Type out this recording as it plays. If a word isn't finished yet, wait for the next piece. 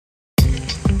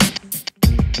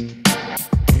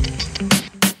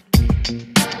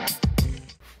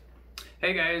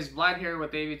Hey guys, Vlad here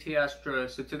with AVT-Astro.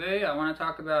 So today I want to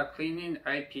talk about cleaning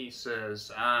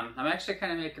eyepieces. I'm actually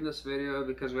kind of making this video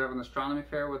because we have an astronomy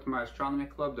fair with my astronomy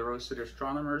club, the Rose City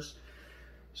Astronomers.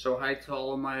 So hi to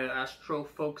all of my astro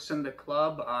folks in the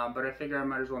club, but I figure I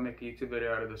might as well make a YouTube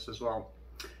video out of this as well.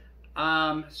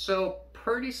 So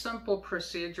pretty simple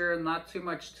procedure, not too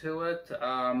much to it.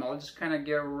 I'll just kind of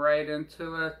get right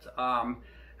into it.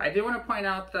 I do want to point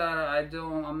out that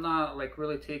I'm not like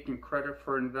really taking credit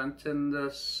for inventing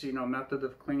this, method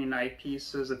of cleaning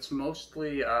eyepieces. It's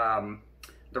mostly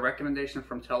the recommendation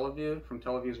from Teleview's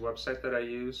website that I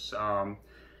use.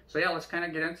 So yeah, let's kind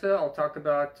of get into it. I'll talk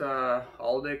about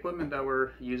all the equipment that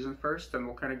we're using first, and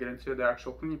we'll kind of get into the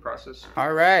actual cleaning process.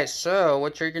 All right, so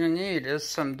what you're gonna need is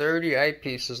some dirty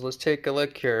eyepieces. Let's take a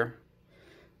look here.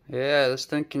 Yeah, this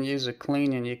thing can use a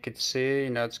cleaning. You could see,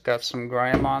 it's got some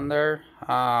grime on there.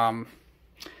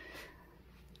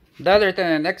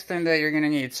 The next thing that you're going to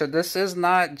need, so this is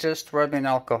not just rubbing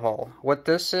alcohol. What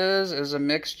this is a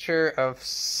mixture of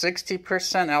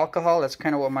 60% alcohol, that's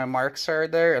kind of what my marks are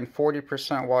there, and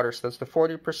 40% water. So that's the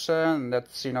 40%, and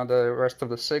that's, the rest of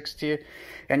the 60.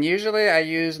 And usually I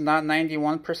use not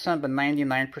 91%, but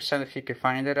 99% if you could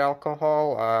find it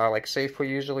alcohol. Like Safeway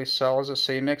usually sells it,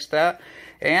 so you mix that.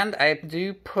 And I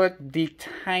do put the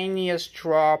tiniest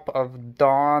drop of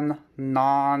Dawn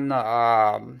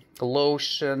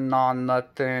lotion,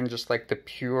 nothing, just like the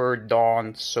pure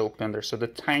Dawn soap in there. So the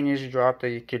tiniest drop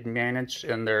that you could manage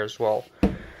in there as well.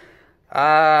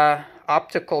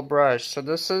 Optical brush. So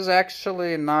this is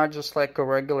actually not just like a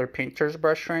regular painter's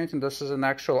brush or anything. This is an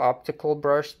actual optical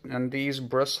brush, and these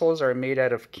bristles are made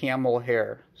out of camel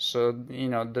hair. So,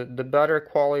 the better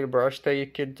quality brush that you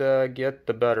could get,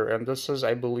 the better. And this is,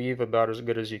 I believe, about as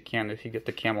good as you can if you get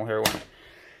the camel hair one.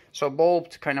 So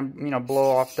bulb to kind of,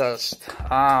 blow off dust.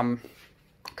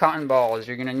 Cotton balls.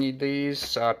 You're going to need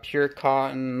these, pure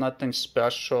cotton, nothing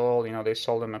special. They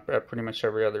sell them at pretty much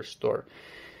every other store.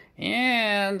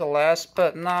 And last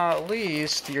but not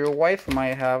least, your wife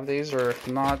might have these, or if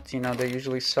not, they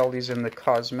usually sell these in the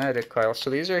cosmetic aisle.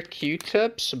 So these are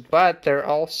Q-tips, but they're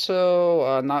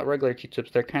also not regular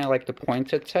Q-tips. They're kind of like the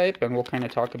pointed type, and we'll kind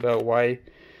of talk about why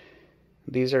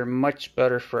these are much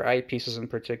better for eyepieces in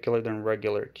particular than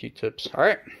regular Q-tips.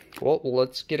 Alright, well,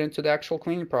 let's get into the actual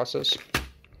cleaning process.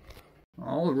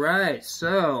 Alright,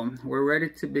 so we're ready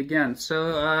to begin.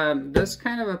 So this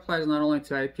kind of applies not only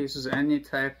to eyepieces, any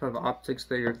type of optics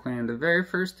that you're cleaning. The very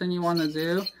first thing you want to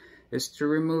do is to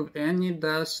remove any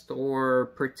dust or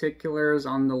particulars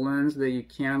on the lens that you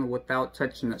can without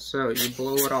touching it. So you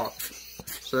blow it off.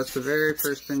 So that's the very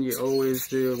first thing you always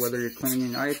do, whether you're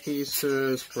cleaning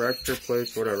eyepieces, corrector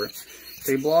plates, whatever.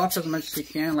 So you blow off as much as you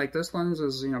can. Like this lens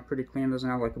is, pretty clean, doesn't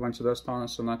have like a bunch of dust on it,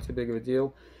 so not too big of a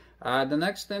deal. The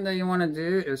next thing that you want to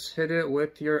do is hit it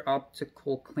with your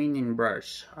optical cleaning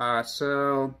brush.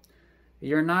 So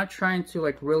you're not trying to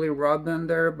like really rub in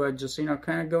there, but just,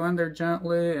 kind of go in there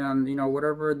gently, and,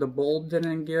 whatever the bulb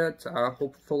didn't get,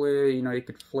 hopefully, you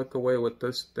could flick away with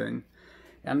this thing.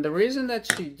 And the reason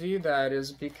that you do that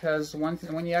is because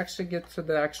when you actually get to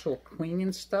the actual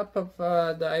cleaning step of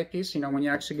the eyepiece, when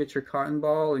you actually get your cotton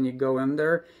ball and you go in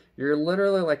there, you're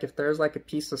literally like, if there's like a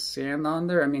piece of sand on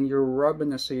there, you're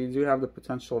rubbing it, so you do have the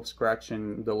potential of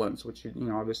scratching the lens, which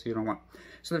obviously you don't want.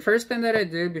 So the first thing that I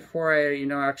do before I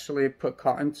actually put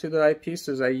cotton to the eyepiece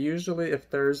is I usually,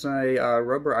 if there's a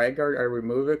rubber eye guard, I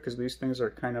remove it, because these things are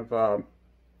kind of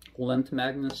lint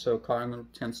magnets, so cotton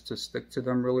tends to stick to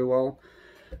them really well.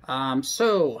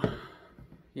 So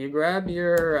you grab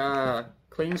your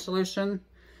cleaning solution.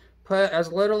 Put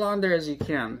as little on there as you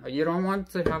can. You don't want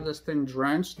to have this thing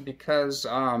drenched, because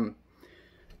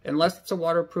unless it's a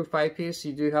waterproof eyepiece,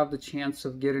 you do have the chance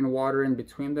of getting water in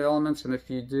between the elements, and if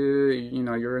you do,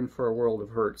 you're in for a world of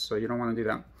hurt, so you don't want to do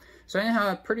that. So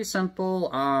anyhow, pretty simple.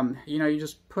 You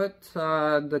just put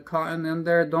the cotton in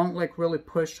there. Don't like really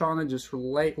push on it, just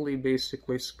lightly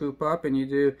basically scoop up, and you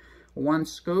do one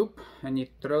scoop and you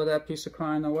throw that piece of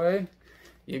cotton away.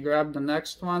 You grab the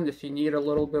next one. If you need a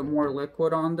little bit more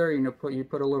liquid on there, you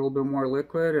put a little bit more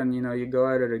liquid, and you go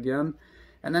at it again.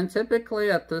 And then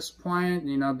typically at this point,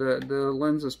 the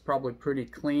lens is probably pretty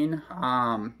clean.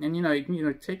 And you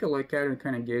can take a look at it and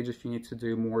kind of gauge if you need to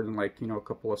do more than like a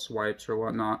couple of swipes or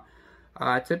whatnot.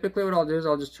 Typically what I'll do is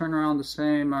I'll just turn around the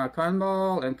same cotton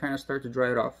ball and kind of start to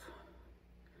dry it off.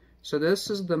 So this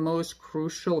is the most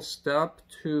crucial step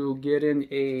to getting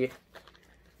a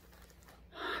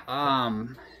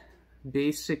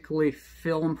basically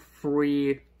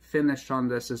film-free finish on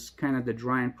this, is kind of the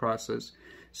drying process.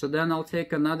 So then I'll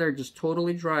take another just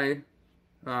totally dry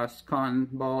cotton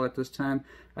ball at this time.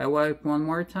 I wipe one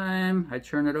more time, I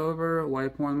turn it over,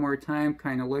 wipe one more time,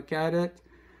 kind of look at it.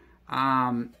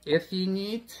 If you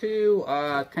need to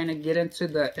kind of get into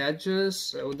the edges,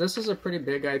 so this is a pretty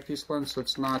big eyepiece lens, so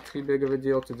it's not too big of a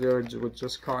deal to do with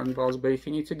just cotton balls, but if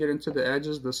you need to get into the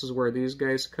edges, this is where these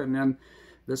guys come in.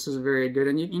 This is very good,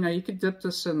 and you know, you could dip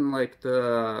this in like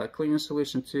the cleaning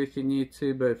solution too if you need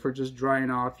to, but for just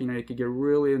drying off, you know, you could get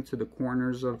really into the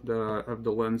corners of the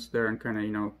lens there and kind of,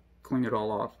 you know, clean it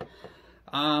all off.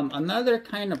 Another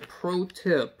kind of pro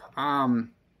tip,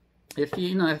 if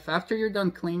you know, if after you're done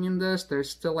cleaning this, there's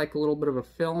still like a little bit of a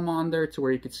film on there to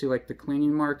where you can see like the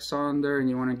cleaning marks on there, and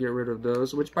you want to get rid of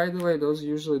those, which by the way, those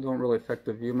usually don't really affect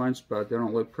the view much, but they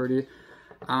don't look pretty.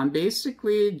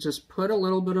 Basically just put a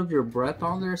little bit of your breath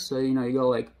on there, so you know, you go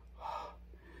like,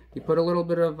 you put a little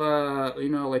bit of you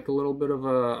know, like a little bit of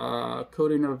a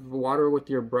coating of water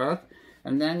with your breath,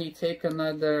 and then you take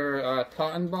another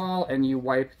cotton ball and you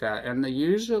wipe that, and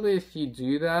usually if you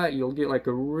do that, you'll get like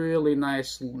a really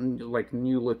nice, like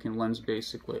new looking lens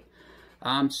basically.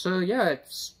 So yeah,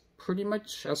 it's pretty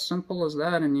much as simple as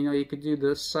that, and you know, you could do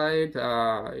this side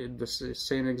the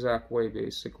same exact way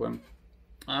basically.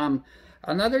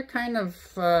 Another kind of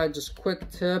just quick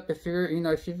tip, if you're, you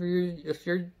know, if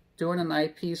you're doing an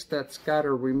eyepiece that's got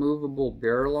a removable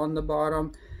barrel on the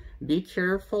bottom, be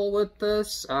careful with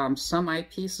this. Some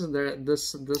eyepieces,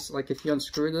 this like if you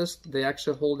unscrew this, they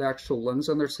actually hold actual lens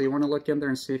on there, so you want to look in there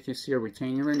and see if you see a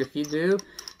retaining ring. If you do,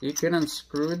 you can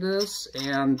unscrew this,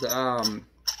 and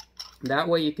that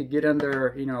way you could get in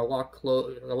there, you know,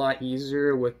 a lot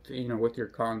easier with, you know, with your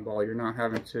cotton ball. You're not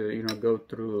having to, you know, go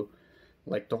through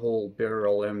like the whole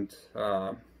barrel, and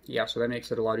yeah, so that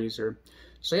makes it a lot easier.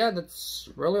 So yeah, that's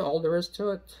really all there is to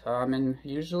it. And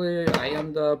usually I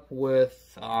end up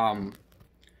with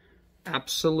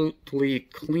absolutely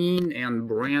clean and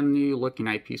brand new looking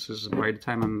eyepieces by the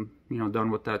time I'm, you know, done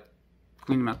with that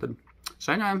cleaning method.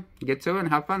 So anyway, get to it and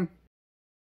have fun.